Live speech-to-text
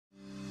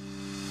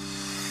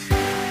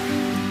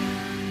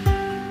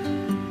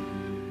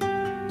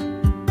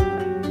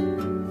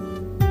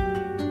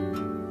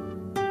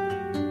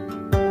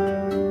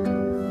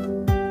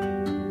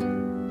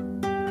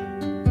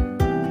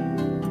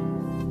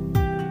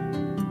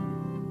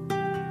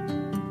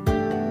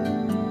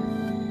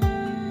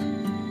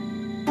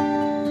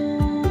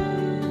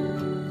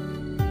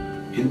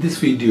this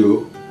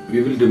video,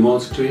 we will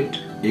demonstrate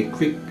a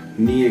quick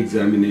knee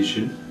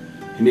examination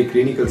in a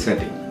clinical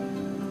setting.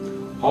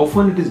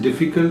 Often it is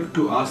difficult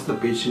to ask the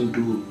patient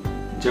to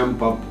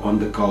jump up on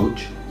the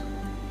couch,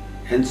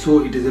 and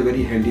so it is a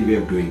very handy way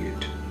of doing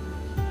it.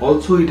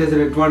 Also, it has an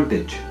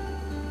advantage.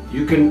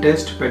 You can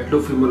test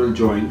patellofemoral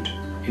joint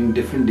in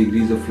different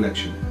degrees of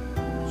flexion.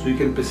 So you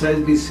can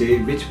precisely say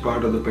which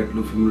part of the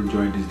patellofemoral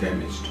joint is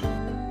damaged.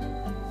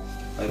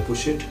 I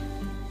push it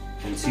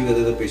and see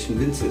whether the patient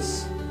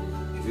winces.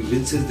 If he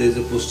winces, there is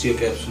a posterior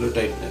capsular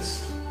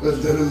tightness. Well,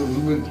 there is a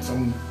little bit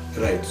some...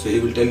 Right, so he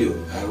will tell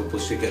you, I have a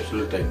posterior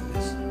capsular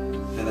tightness.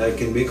 And I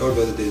can make out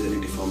whether there is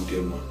any deformity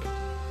or not.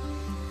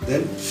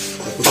 Then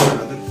I put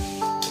another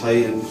thigh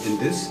in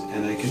this,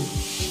 and I can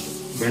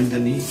bend the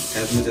knee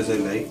as much as I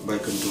like by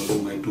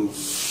controlling my two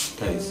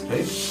thighs,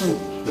 right?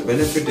 The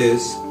benefit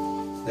is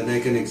that I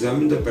can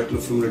examine the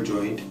patellofemoral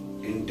joint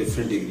in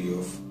different degree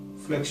of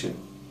flexion.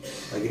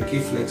 I can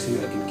keep flexing,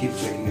 I can keep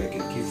checking, I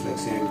can keep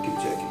flexing and keep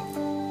checking.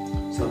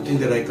 Something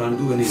that I can't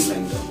do when he's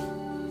lying down.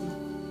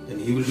 And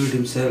he will do it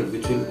himself,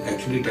 which will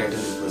actually tighten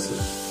his muscle.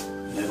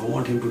 And I don't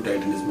want him to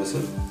tighten his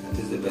muscle. That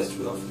is the best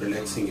way of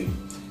relaxing him.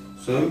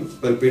 So I'm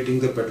palpating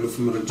the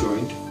patellofemoral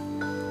joint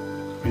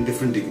in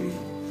different degree.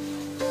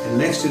 And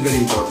next is very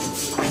important,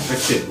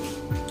 active.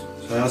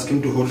 So I ask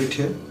him to hold it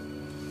here,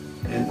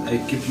 and I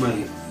keep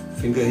my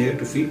finger here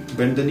to feel,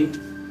 bend the knee,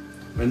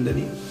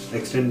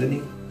 extend the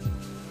knee.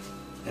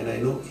 And I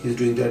know he's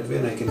doing that way,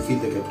 and I can feel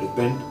the capillary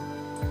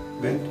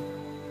bend.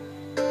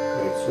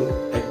 Right,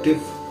 so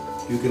active,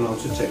 you can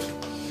also check.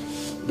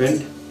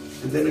 Bend,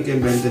 and then again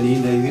bend the knee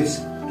like this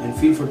and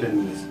feel for 10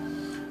 minutes.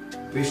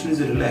 Patient is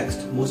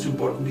relaxed. Most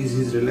important is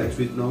he's relaxed,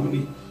 which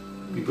normally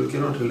people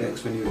cannot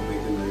relax when you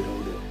make them lie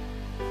down there.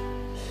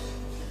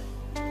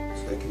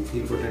 So I can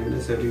feel for 10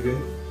 minutes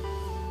everywhere.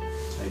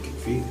 I can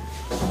feel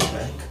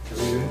back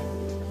everywhere.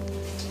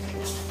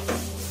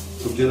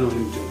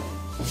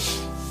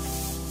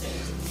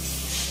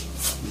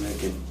 And I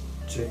can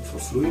check for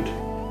fluid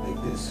like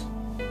this.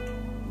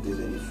 If there's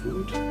any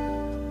fluid.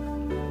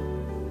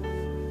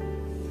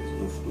 There's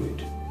no fluid.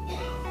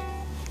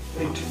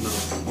 Right, now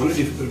only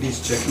difficulty is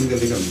checking the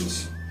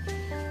ligaments.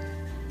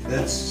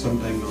 That's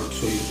sometimes not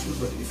so useful,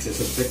 but if you're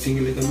suspecting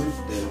a ligament,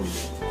 then only.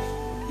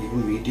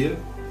 Even medial,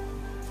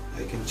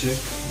 I can check,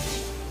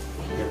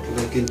 lateral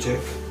I can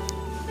check,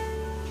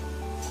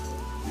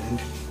 and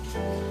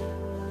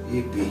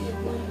AP.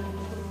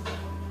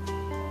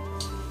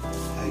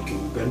 I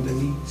can bend the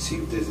knee, see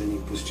if there's any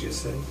posterior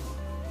side.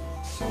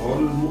 So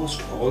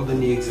almost all the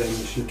knee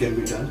examination can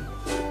be done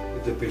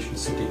with the patient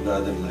sitting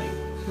rather than lying,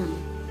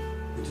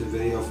 which is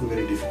very often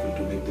very difficult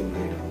to make them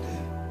lie down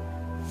there.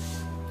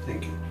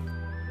 Thank you.